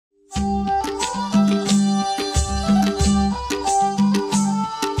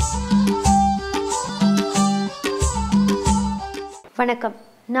வணக்கம்.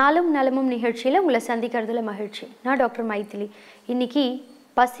 நாளும் நலமும் நிகழ்ச்சியில் உங்களை சந்திக்கிறதுல மகிழ்ச்சி. நான் டாக்டர் மைதிலி. இன்னைக்கு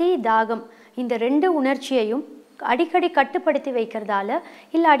பசி, தாகம் இந்த ரெண்டு உணர்ச்சியையும் அடிக்கடி கட்டுப்படுத்தி வைக்கிறதால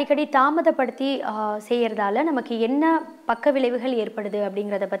இல்லை அடிக்கடி தாமதப்படுத்தி செய்கிறதால நமக்கு என்ன பக்க விளைவுகள் ஏற்படுது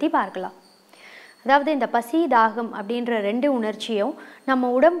அப்படிங்கிறத பற்றி பார்க்கலாம். அதாவது இந்த பசி, தாகம் அப்படின்ற ரெண்டு உணர்ச்சியும்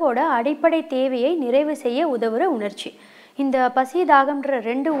நம்ம உடம்போட அடிப்படை தேவையை நிறைவு செய்ய உதவுற உணர்ச்சி. இந்த பசி, தாகம்ன்ற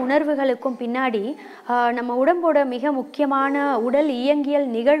ரெண்டு உணர்வுகளுக்கும் பின்னாடி நம்ம உடம்போட மிக முக்கியமான உடல் இயங்கியல்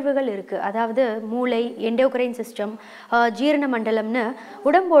நிகழ்வுகள் இருக்குது. அதாவது மூளை, எண்டோக்ரைன் சிஸ்டம், ஜீரண மண்டலம்னு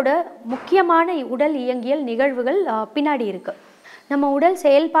உடம்போட முக்கியமான உடல் இயங்கியல் நிகழ்வுகள் பின்னாடி இருக்குது. நம்ம உடல்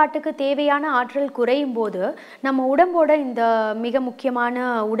செயல்பாட்டுக்கு தேவையான ஆற்றல் குறையும் போது நம்ம உடம்போட இந்த மிக முக்கியமான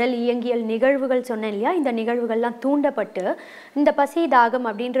உடல் இயங்கியல் நிகழ்வுகள் சொன்னேன் இல்லையா, இந்த நிகழ்வுகள்லாம் தூண்டப்பட்டு இந்த பசி, தாகம்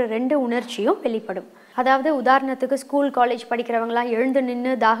அப்படின்ற ரெண்டு உணர்ச்சியும் வெளிப்படும். அதாவது உதாரணத்துக்கு ஸ்கூல், காலேஜ் படிக்கிறவங்களாம் எழுந்து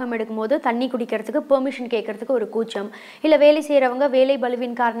நின்று தாகம் எடுக்கும்போது தண்ணி குடிக்கிறதுக்கு பெர்மிஷன் கேட்கறதுக்கு ஒரு கூச்சம், இல்லை வேலை செய்கிறவங்க வேலை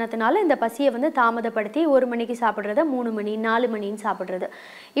பலுவின் காரணத்தினால இந்த பசியை தாமதப்படுத்தி 1 மணிக்கு சாப்பிட்றத 3 மணி 4 மணின்னு சாப்பிட்றது.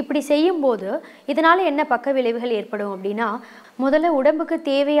 இப்படி செய்யும்போது இதனால் என்ன பக்க விளைவுகள் ஏற்படும் அப்படின்னா, முதல்ல உடம்புக்கு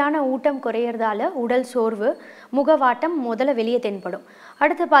தேவையான ஊட்டம் குறையிறதால உடல் சோர்வு, முகவாட்டம் முதல்ல வெளியே தென்படும்.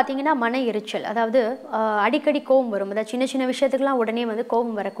 அடுத்து பார்த்தீங்கன்னா மன எரிச்சல், அதாவது அடிக்கடி கோபம் வரும். அதாவது சின்ன சின்ன விஷயத்துக்கெலாம் உடனே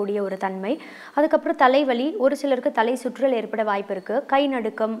கோபம் வரக்கூடிய ஒரு தன்மை. அதுக்கப்புறம் தலைவலி, ஒரு சிலருக்கு தலை சுற்றல் ஏற்பட வாய்ப்பு இருக்குது. கை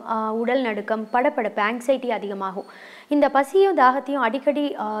நடுக்கம், உடல் நடுக்கம், படபடப்பு, ஆங்ஸைட்டி அதிகமாகும். இந்த பசியும் தாகத்தையும் அடிக்கடி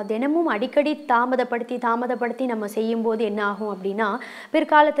தினமும் அடிக்கடி தாமதப்படுத்தி நம்ம செய்யும்போது என்ன ஆகும் அப்படின்னா,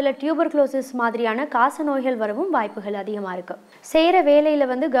 பிற்காலத்தில் டியூபர்குலோசிஸ் மாதிரியான காச நோய்கள் வரவும் வாய்ப்புகள் அதிகமாக இருக்குது. செய்கிற வேலையில்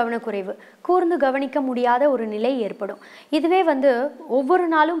கவனக்குறைவு, கூர்ந்து கவனிக்க முடியாத ஒரு நிலை ஏற்படும். இதுவே ஒவ்வொரு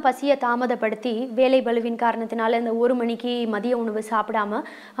நாளும் பசியை தாமதப்படுத்தி வேலை பலுவின் காரணத்தினால இந்த 1 மணிக்கு மதிய உணவு சாப்பிடாம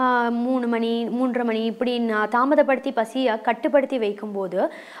 3 மணி 3:30 மணி இப்படி தாமதப்படுத்தி பசியை கட்டுப்படுத்தி வைக்கும்போது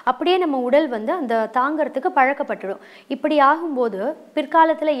அப்படியே நம்ம உடல் அந்த தாங்கிறதுக்கு பழக்கப்பட்டுடும். இப்படி ஆகும்போது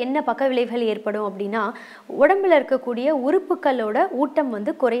பிற்காலத்தில் என்ன பக்க விளைவுகள் ஏற்படும் அப்படின்னா, உடம்புல இருக்கக்கூடிய உறுப்புகளோட ஊட்டம்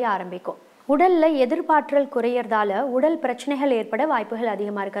குறைய ஆரம்பிக்கும். உடலில் எதிர்ப்பாற்றல் குறையிறதால உடல் பிரச்சனைகள் ஏற்பட வாய்ப்புகள்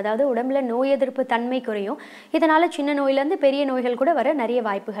அதிகமாக இருக்குது. அதாவது உடம்புல நோய் எதிர்ப்பு தன்மை குறையும். இதனால் சின்ன நோயிலேருந்து பெரிய நோய்கள் கூட வர நிறைய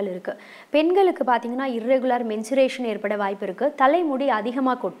வாய்ப்புகள் இருக்குது. பெண்களுக்கு பார்த்திங்கன்னா இர்ரெகுலர் மென்சுரேஷன் ஏற்பட வாய்ப்பு இருக்குது. தலைமுடி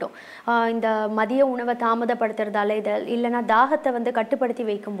அதிகமாக கொட்டும். இந்த மதிய உணவை தாமதப்படுத்துறதால இல்லைனா தாகத்தை கட்டுப்படுத்தி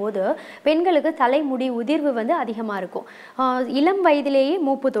வைக்கும்போது பெண்களுக்கு தலைமுடி உதிர்வு அதிகமாக இருக்கும். இளம் வயதிலேயே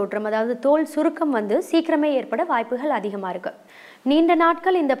மூப்பு தோற்றம், அதாவது தோல் சுருக்கம் சீக்கிரமே ஏற்பட வாய்ப்புகள் அதிகமாக இருக்குது. நீண்ட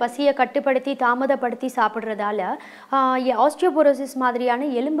நாட்கள் இந்த பசியை கட்டுப்படுத்தி தாமதப்படுத்தி சாப்பிட்றதால ஆஸ்டியோபோரோசிஸ் மாதிரியான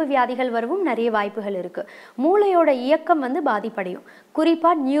எலும்பு வியாதிகள் வரவும் நிறைய வாய்ப்புகள் இருக்குது. மூளையோட இயக்கம் பாதிப்படையும்.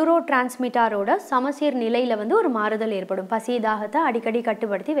 குறிப்பாக நியூரோ டிரான்ஸ்மிட்டரோட சமசீர் நிலையில் ஒரு மாறுதல் ஏற்படும் பசி, தாகத்தை அடிக்கடி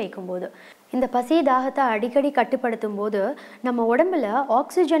கட்டுப்படுத்தி வைக்கும்போது. இந்த பசி, தாகத்தை அடிக்கடி கட்டுப்படுத்தும் போது நம்ம உடம்புல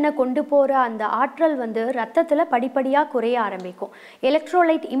ஆக்சிஜனை கொண்டு போகிற அந்த ஆற்றல் ரத்தத்தில் படிப்படியாக குறைய ஆரம்பிக்கும்.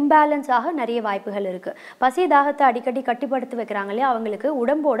 எலக்ட்ரோலைட் இம்பேலன்ஸ் ஆக நிறைய வாய்ப்புகள் இருக்குது. பசி, தாகத்தை அடிக்கடி கட்டுப்படுத்தி வைக்கிறாங்க இல்லையா, அவங்களுக்கு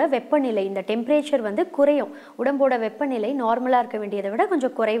உடம்போட வெப்பநிலை, இந்த டெம்பரேச்சர் குறையும். உடம்போட வெப்பநிலை நார்மலாக இருக்க வேண்டியதை விட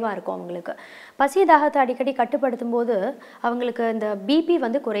கொஞ்சம் குறைவாக இருக்கும் அவங்களுக்கு. பசி, தாகத்தை அடிக்கடி கட்டுப்படுத்தும் போது அவங்களுக்கு இந்த பிபி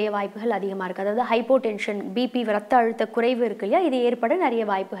குறைய வாய்ப்புகள் அதிகமாக இருக்குது. அதாவது ஹைப்போடென்ஷன், பிபி, ரத்த அழுத்த குறைவு இருக்கு இல்லையா, இது ஏற்பட நிறைய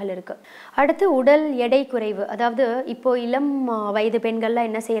வாய்ப்புகள் இருக்குது. அடுத்து உடல் எடை குறைவு. அதாவது இப்போ இளம் வயது பெண்கள்லாம்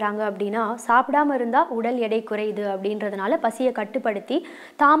என்ன செய்கிறாங்க அப்படின்னா, சாப்பிடாம இருந்தால் உடல் எடை குறையுது அப்படின்றதுனால பசியை கட்டுப்படுத்தி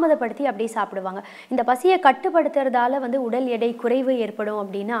தாமதப்படுத்தி அப்படியே சாப்பிடுவாங்க. இந்த பசியை கட்டுப்படுத்துறதால உடல் எடை குறைவு ஏற்படும்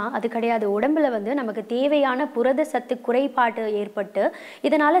அப்படின்னா அது கிடையாது. உடம்புல நமக்கு தேவையான புரத சத்து குறைபாடு ஏற்பட்டு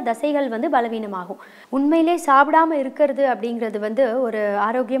இதனால தசைகள் பலவீனமாகும். உண்மையிலே சாப்பிடாம இருக்கிறது அப்படிங்கிறது ஒரு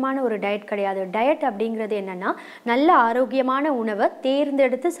ஆரோக்கியமான ஒரு டயட் கிடையாது. டயட் அப்படிங்கிறது என்னன்னா, நல்ல ஆரோக்கியமான உணவை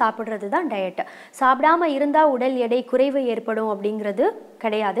தேர்ந்தெடுத்து சாப்பிட்றது தான் டயட். சாப்பிடாம இருந்தால் உடல் எடை குறைவு ஏற்படும் அப்படிங்கிறது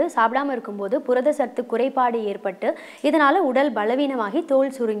கிடையாது. சாப்பிடாம இருக்கும்போது புரத சத்து குறைபாடு ஏற்பட்டு இதனால உடல் பலவீனமாகி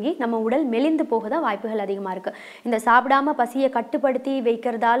தோல் சுருங்கி நம்ம உடல் மெலிந்து போக தான் வாய்ப்புகள் அதிகமாக இருக்குது. இந்த சாப்பிடாம பசியை கட்டுப்படுத்தி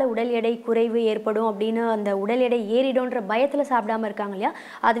வைக்கிறதால உடல் எடை குறைவு ஏற்படும் அப்படின்னு அந்த உடல் எடை ஏறிடும்ன்ற பயத்தில் சாப்பிடாம இருக்காங்க இல்லையா,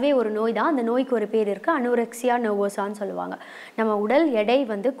 அதுவே ஒரு நோய் தான். அந்த நோய்க்கு ஒரு பேர் இருக்குது, அனோரெக்சியா நர்வோசான்னு சொல்லுவாங்க. நம்ம உடல் எடை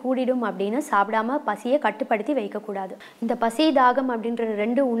கூடிடும் அப்படின்னு சாப்பிடாம பசியை கட்டுப்படுத்தி வைக்கக்கூடாது. இந்த பசி, தாகம் அப்படின்ற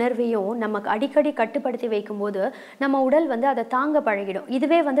ரெண்டு உணர்வையும் நமக்கு அடிக்கடி கட்டுப்படுத்தி வைக்கும்போது நம்ம உடல் அதை தாங்க பழகிடும்.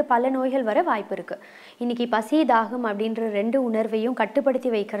 இதுவே பல நோய்கள் வர வாய்ப்பு இருக்குது. இன்னைக்கு பசி, தாகம் அப்படின்ற ரெண்டு உணர்வையும் கட்டுப்படுத்தி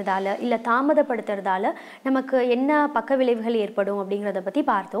வைக்கிறதால இல்லை தாமதப்படுத்துறதால நமக்கு என்ன பக்க விளைவுகள் ஏற்படும் அப்படிங்கிறத பற்றி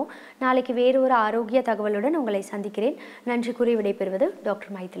பார்த்தோம். நாளைக்கு வேறு ஒரு ஆரோக்கிய தகவலுடன் உங்களை சந்திக்கிறேன். நன்றி கூறி விடைபெறுவது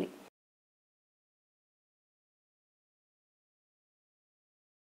டாக்டர் மைதிலி.